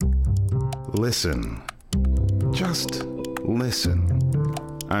Listen. Just listen.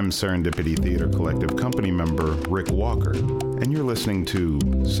 I'm Serendipity Theater Collective company member Rick Walker, and you're listening to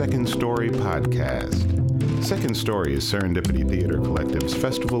Second Story Podcast. Second Story is Serendipity Theater Collective's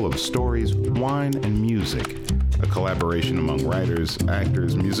festival of stories, wine, and music, a collaboration among writers,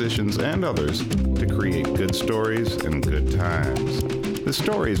 actors, musicians, and others to create good stories and good times. The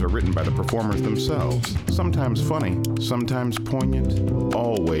stories are written by the performers themselves, sometimes funny, sometimes poignant,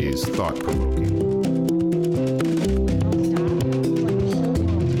 always thought-provoking.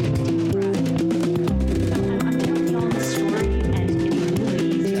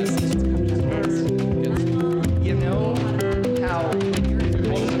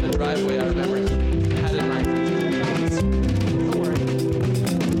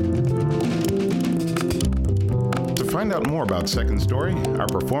 More about Second Story, our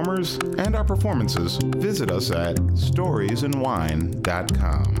performers, and our performances, visit us at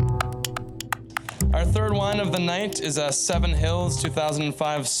storiesandwine.com. Our third wine of the night is a Seven Hills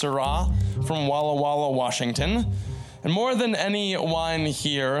 2005 Syrah from Walla Walla, Washington. And more than any wine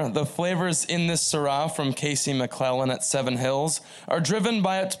here, the flavors in this Syrah from Casey McClellan at Seven Hills are driven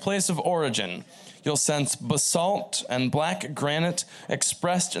by its place of origin. You'll sense basalt and black granite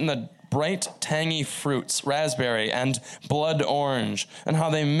expressed in the bright, tangy fruits, raspberry and blood orange, and how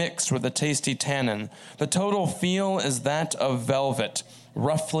they mix with a tasty tannin. The total feel is that of velvet,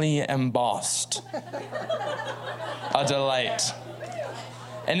 roughly embossed. A delight.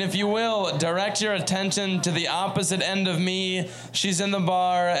 And if you will, direct your attention to the opposite end of me. She's in the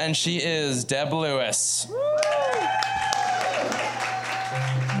bar, and she is Deb Lewis.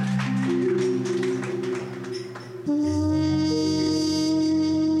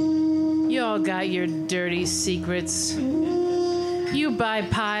 Y'all got your dirty secrets. You buy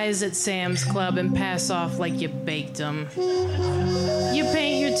pies at Sam's Club and pass off like you baked them. You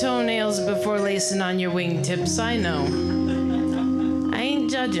paint your toenails before lacing on your wingtips, I know. I ain't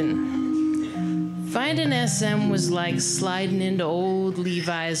judging. Finding SM was like sliding into old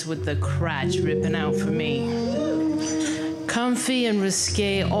Levi's with the crotch ripping out for me. Comfy and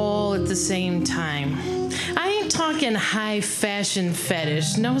risque all at the same time. I ain't talking high fashion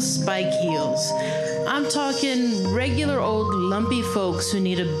fetish, no spike heels. I'm talking regular old lumpy folks who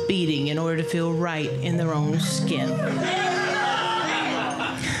need a beating in order to feel right in their own skin.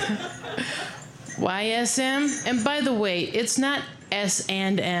 Why SM? And by the way, it's not S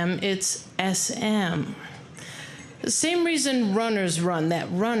and M, it's SM. The same reason runners run, that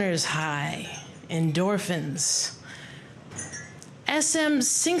runner's high, endorphins. SM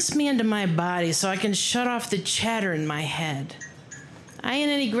sinks me into my body so I can shut off the chatter in my head. I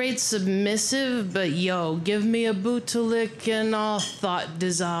ain't any great submissive, but yo, give me a boot to lick and all thought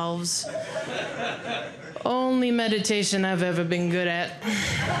dissolves. Only meditation I've ever been good at.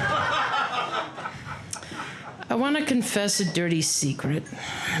 I want to confess a dirty secret.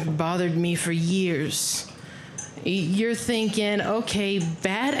 It bothered me for years. You're thinking, okay,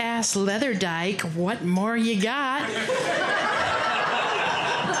 badass leather dyke, what more you got?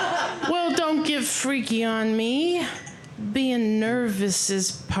 Well, don't get freaky on me. Being nervous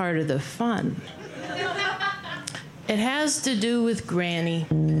is part of the fun. It has to do with Granny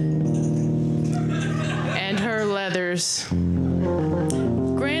and her leathers.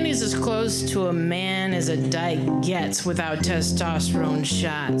 Granny's as close to a man as a dyke gets without testosterone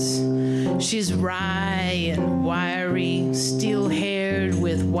shots. She's wry and wiry, steel-haired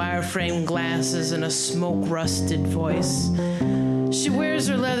with wireframe glasses and a smoke-rusted voice. She wears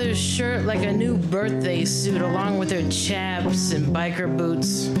her leather shirt like a new birthday suit along with her chaps and biker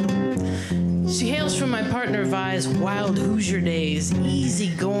boots. She hails from my partner Vi's wild Hoosier days, easy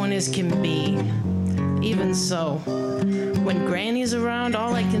going as can be. Even so, when Granny's around,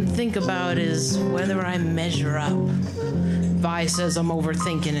 all I can think about is whether I measure up. Vi says I'm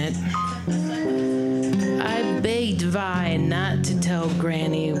overthinking it. I begged Vi not to tell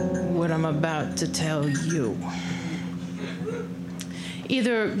Granny what I'm about to tell you.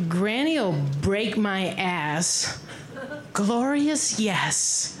 Either Granny'll break my ass, glorious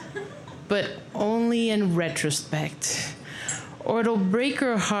yes, but only in retrospect. Or it'll break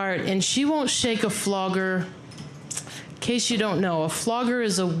her heart and she won't shake a flogger. In case you don't know, a flogger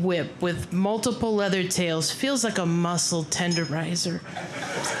is a whip with multiple leather tails, feels like a muscle tenderizer.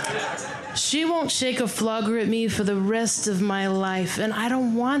 She won't shake a flogger at me for the rest of my life, and I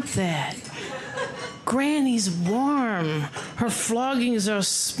don't want that. Granny's warm. Her floggings are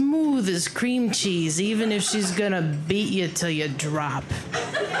smooth as cream cheese, even if she's gonna beat you till you drop.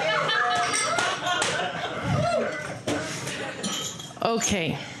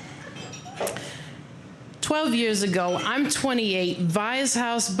 Okay. 12 years ago, I'm 28, Vi's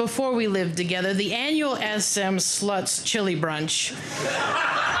house before we lived together, the annual SM Sluts Chili Brunch.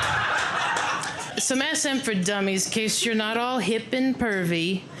 Some SM for dummies, in case you're not all hip and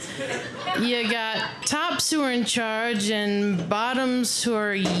pervy. You got tops who are in charge and bottoms who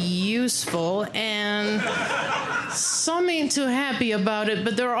are useful, and some ain't too happy about it,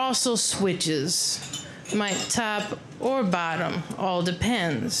 but there are also switches. Might top or bottom, all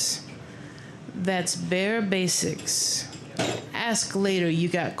depends. That's bare basics. Ask later, you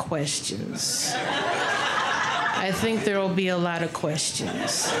got questions. I think there'll be a lot of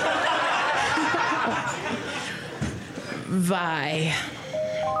questions. Vi.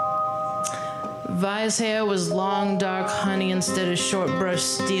 Vi's hair was long, dark honey instead of short brush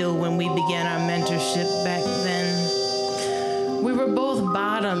steel when we began our mentorship back then. We were both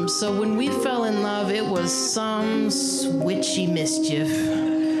bottoms, so when we fell in love, it was some switchy mischief.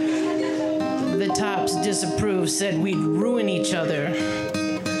 The tops disapproved, said we'd ruin each other.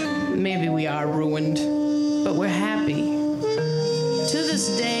 Maybe we are ruined, but we're happy. To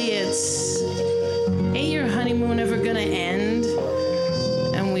this day, it's, ain't your honeymoon ever gonna end?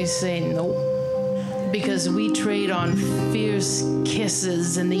 And we say nope, because we trade on fierce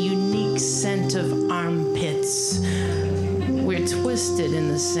kisses and the unique scent of armpits. We're twisted in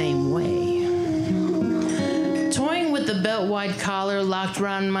the same way. Toying with the belt-wide collar locked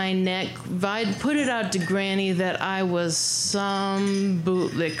around my neck, I'd put it out to Granny that I was some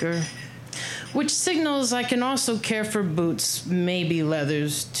bootlicker, which signals I can also care for boots, maybe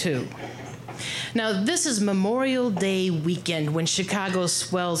leathers too. Now, this is Memorial Day weekend when Chicago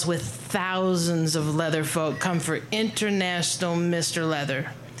swells with thousands of leather folk come for International Mr.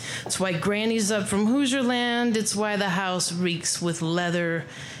 Leather. It's why Granny's up from Hoosierland. It's why the house reeks with leather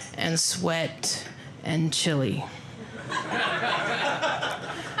and sweat and chili.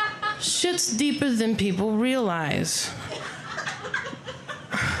 Shit's deeper than people realize.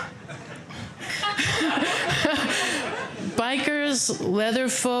 Bikers, leather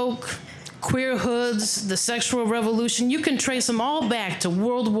folk, queer hoods, the sexual revolution, you can trace them all back to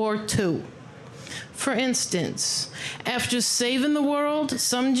World War II. For instance, after saving the world,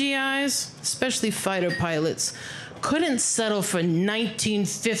 some GIs, especially fighter pilots, couldn't settle for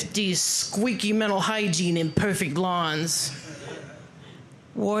 1950s squeaky mental hygiene in perfect lawns.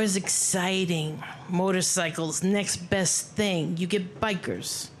 War is exciting. Motorcycles, next best thing. You get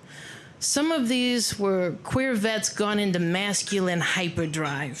bikers. Some of these were queer vets gone into masculine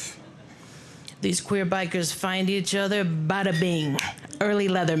hyperdrive. These queer bikers find each other, bada bing, early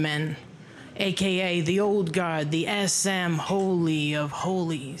Leathermen, AKA the old guard, the SM holy of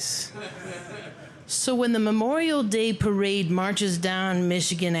holies. So when the Memorial Day parade marches down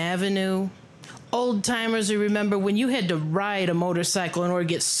Michigan Avenue, old timers who remember when you had to ride a motorcycle in order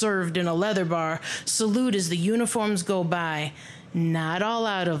to get served in a leather bar, salute as the uniforms go by, not all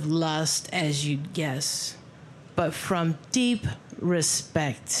out of lust as you'd guess, but from deep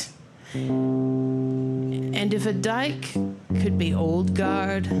respect. And if a dyke could be old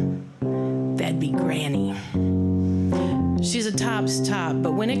guard, that'd be Granny. She's a top's top,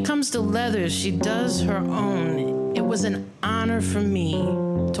 but when it comes to leather, she does her own. It was an honor for me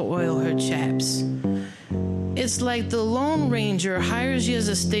to oil her chaps. It's like the Lone Ranger hires you as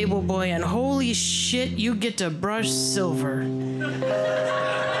a stable boy, and holy shit, you get to brush silver.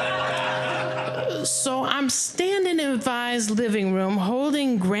 So I'm standing in Vi's living room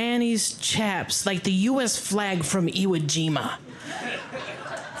holding Granny's chaps like the U.S. flag from Iwo Jima.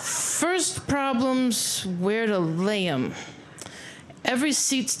 First problem's where to lay 'em. Every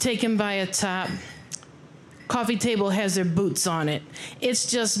seat's taken by a top. Coffee table has their boots on it. It's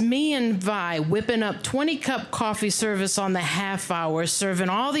just me and Vi whipping up 20-cup coffee service on the half hour, serving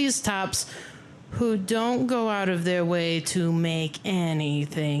all these tops who don't go out of their way to make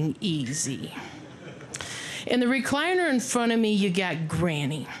anything easy. In the recliner in front of me, you got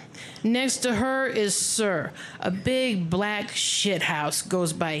Granny. Next to her is Sir, a big black shithouse,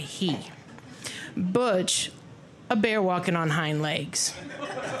 goes by he. Butch, a bear walking on hind legs.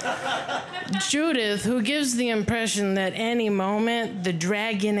 Judith, who gives the impression that any moment the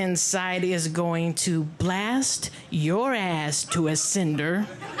dragon inside is going to blast your ass to a cinder.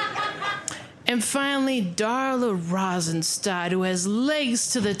 And finally, Darla Rosenstadt, who has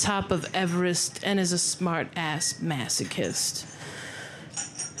legs to the top of Everest and is a smart-ass masochist.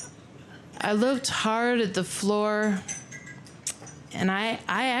 I looked hard at the floor, and I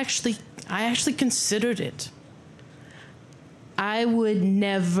actually considered it. I would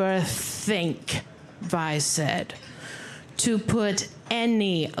never think, Vi said, to put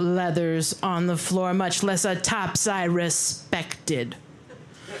any leathers on the floor, much less a tops I respected.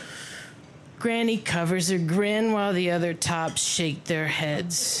 Granny covers her grin while the other tops shake their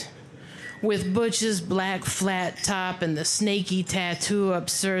heads. With Butch's black flat top and the snaky tattoo up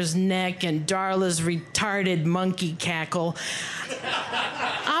Sir's neck and Darla's retarded monkey cackle,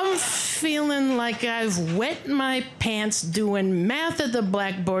 I'm feeling like I've wet my pants doing math at the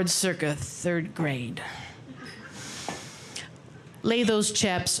blackboard circa 3rd grade. Lay those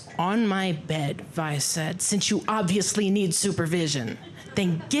chaps on my bed, Vi said, since you obviously need supervision.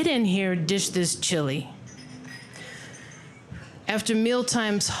 Then get in here, dish this chili. After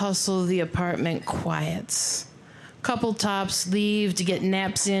mealtime's hustle, the apartment quiets. Couple tops leave to get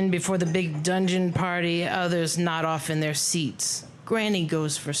naps in before the big dungeon party. Others nod off in their seats. Granny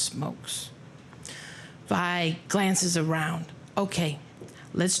goes for smokes. Vi glances around. Okay,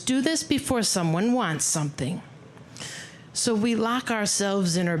 let's do this before someone wants something. So we lock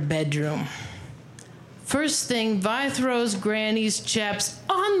ourselves in her bedroom. First thing, Vi throws Granny's chaps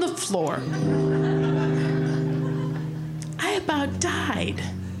on the floor. I about died.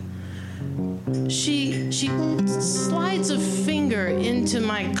 She slides a finger into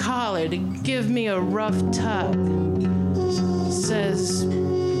my collar to give me a rough tug. Says,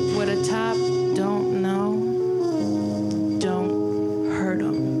 what a top don't know, don't hurt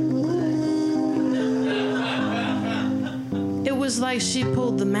 'em. It was like she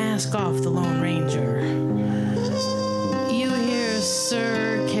pulled the mask off the Lone Ranger. You hear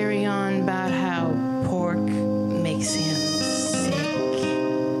Sir carry on about how pork makes him sick.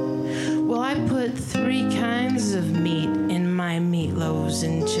 Well, I put 3 kinds of meat in my meatloaves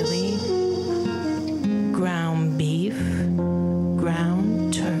and chili. Ground beef,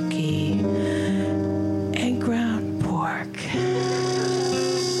 ground turkey, and ground pork.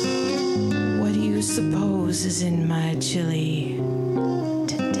 What do you suppose is in my chili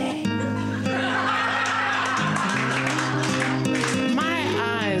today? My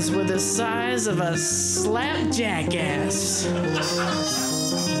eyes were the size of a slap jackass.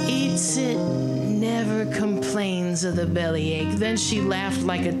 Eats it, never complains of the bellyache. Then she laughed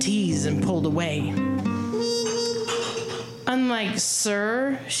like a tease and pulled away. Unlike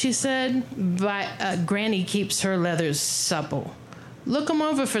Sir, she said, Granny keeps her leathers supple. Look 'em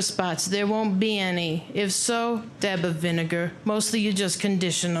over for spots. There won't be any. If so, dab of vinegar. Mostly you just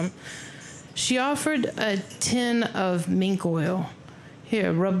condition 'em. She offered a tin of mink oil.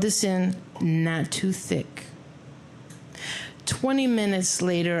 Here, rub this in, not too thick. 20 minutes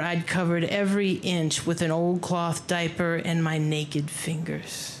later, I'd covered every inch with an old cloth diaper and my naked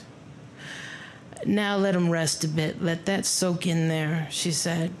fingers. Now let 'em rest a bit. Let that soak in there, she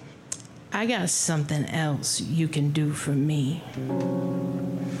said. I got something else you can do for me.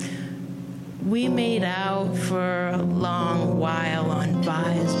 We made out for a long while on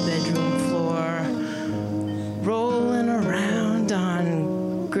Vi's bedroom floor, rolling around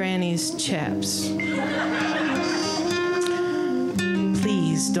on Granny's chaps.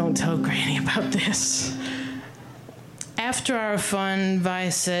 Please don't tell Granny about this. After our fun, Vi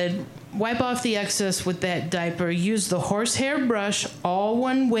said, wipe off the excess with that diaper. Use the horsehair brush, all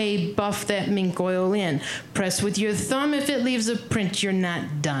one way, buff that mink oil in. Press with your thumb. If it leaves a print, you're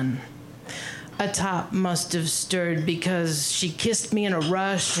not done. A top must have stirred because she kissed me in a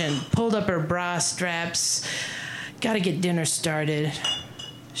rush and pulled up her bra straps. Gotta get dinner started.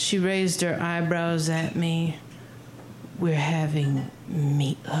 She raised her eyebrows at me. We're having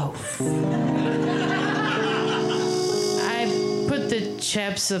meatloaf. Put the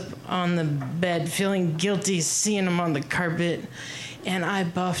chaps up on the bed, feeling guilty seeing them on the carpet, and I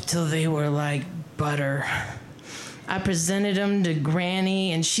buffed till they were like butter. I presented them to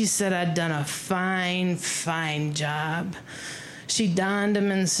Granny, and she said I'd done a fine, fine job. She donned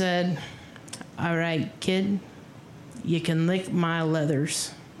them and said, all right, kid, you can lick my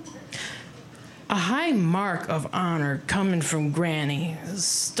leathers. A high mark of honor coming from Granny.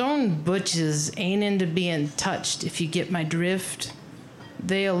 Stone butches ain't into being touched, if you get my drift.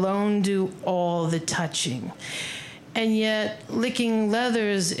 They alone do all the touching. And yet, licking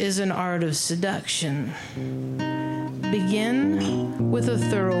leathers is an art of seduction. Begin with a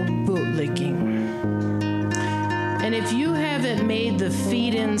thorough bootlicking. And if you haven't made the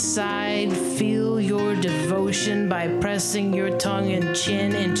feet inside feel your devotion by pressing your tongue and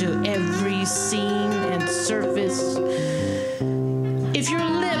chin into every seam and surface, if your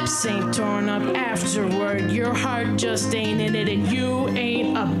lips ain't torn up afterward, your heart just ain't in it and you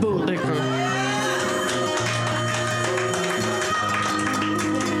ain't a bootlicker.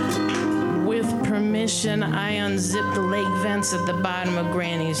 With permission, I unzipped the leg vents at the bottom of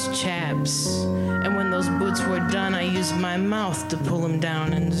Granny's chaps. And when those boots were done, I used my mouth to pull them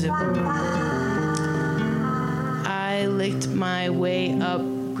down and zip them. I licked my way up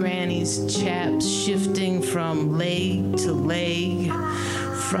Granny's chaps shifting from leg to leg,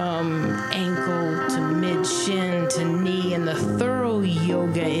 from ankle to mid-shin to knee, and the thorough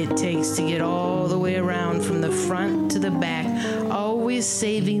yoga it takes to get all the way around from the front to the back, always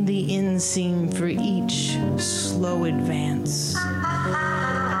saving the inseam for each slow advance.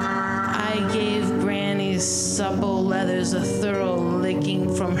 I gave Granny's supple leathers a thorough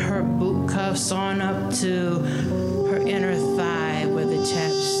licking from her boot cuffs on up to her inner thigh where the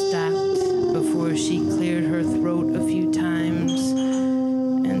chap stopped before she cleared her throat a few times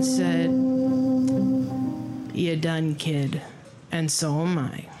and said, "You done, kid, and so am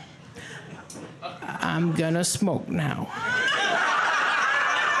I. I'm gonna smoke now."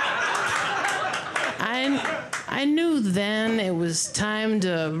 I knew then it was time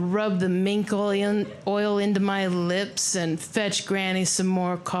to rub the mink oil into my lips and fetch Granny some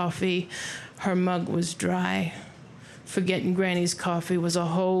more coffee. Her mug was dry. Forgetting Granny's coffee was a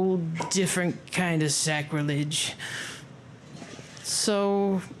whole different kind of sacrilege.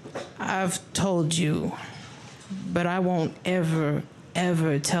 So I've told you, but I won't ever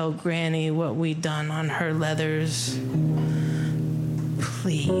tell Granny what we done on her leathers.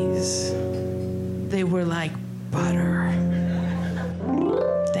 Please. They were like butter.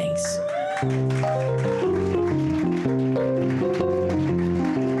 Thanks.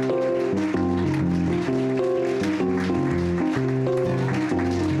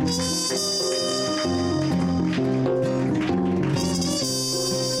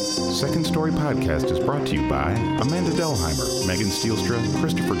 Second Story Podcast is brought to you by Amanda Delheimer, Megan Steelstra,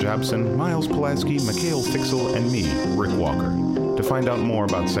 Christopher Jobson, Miles Pulaski, Mikhail Fixel, and me, Rick Walker. To find out more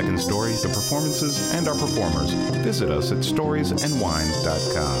about Second Story, the performances, and our performers, visit us at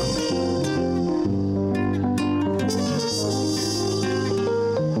storiesandwine.com.